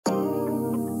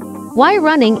Why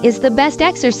running is the best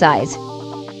exercise?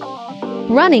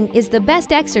 Running is the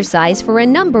best exercise for a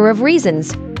number of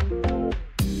reasons.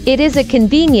 It is a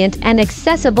convenient and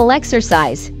accessible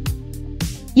exercise.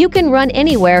 You can run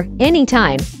anywhere,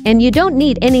 anytime, and you don't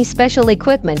need any special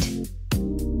equipment.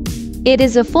 It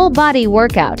is a full-body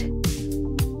workout.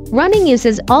 Running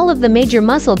uses all of the major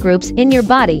muscle groups in your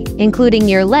body, including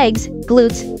your legs,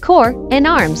 glutes, core, and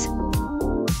arms.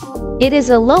 It is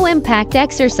a low-impact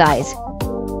exercise.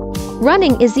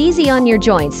 Running is easy on your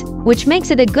joints, which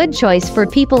makes it a good choice for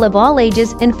people of all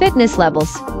ages and fitness levels.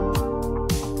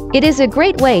 It is a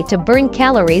great way to burn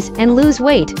calories and lose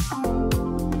weight.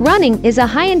 Running is a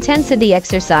high-intensity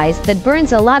exercise that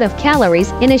burns a lot of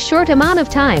calories in a short amount of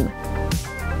time.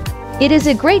 It is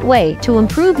a great way to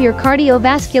improve your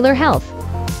cardiovascular health.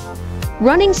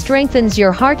 Running strengthens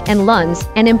your heart and lungs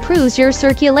and improves your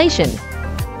circulation.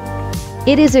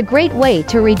 It is a great way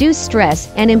to reduce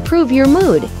stress and improve your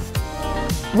mood.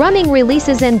 Running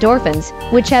releases endorphins,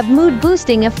 which have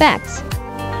mood-boosting effects.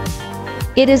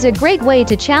 It is a great way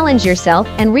to challenge yourself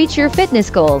and reach your fitness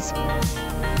goals.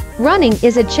 Running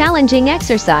is a challenging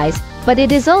exercise, but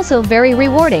it is also very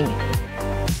rewarding.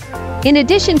 In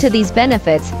addition to these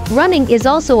benefits, running is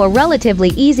also a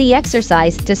relatively easy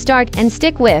exercise to start and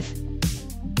stick with.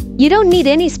 You don't need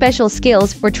any special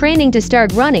skills or training to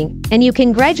start running, and you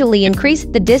can gradually increase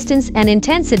the distance and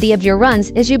intensity of your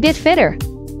runs as you get fitter.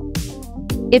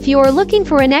 If you are looking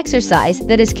for an exercise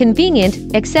that is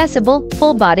convenient, accessible,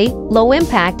 full body, low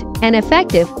impact, and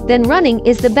effective, then running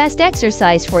is the best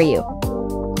exercise for you.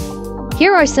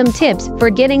 Here are some tips for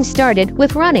getting started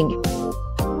with running.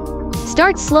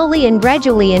 Start slowly and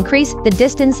gradually increase the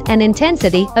distance and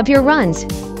intensity of your runs.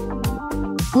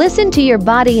 Listen to your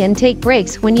body and take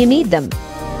breaks when you need them.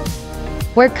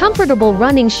 Wear comfortable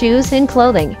running shoes and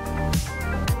clothing.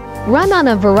 Run on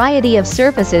a variety of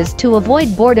surfaces to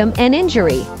avoid boredom and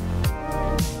injury.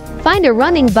 Find a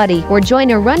running buddy or join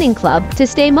a running club to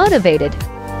stay motivated.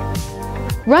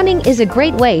 Running is a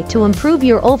great way to improve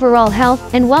your overall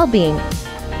health and well-being.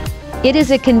 It is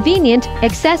a convenient,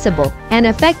 accessible, and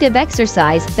effective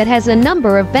exercise that has a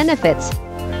number of benefits.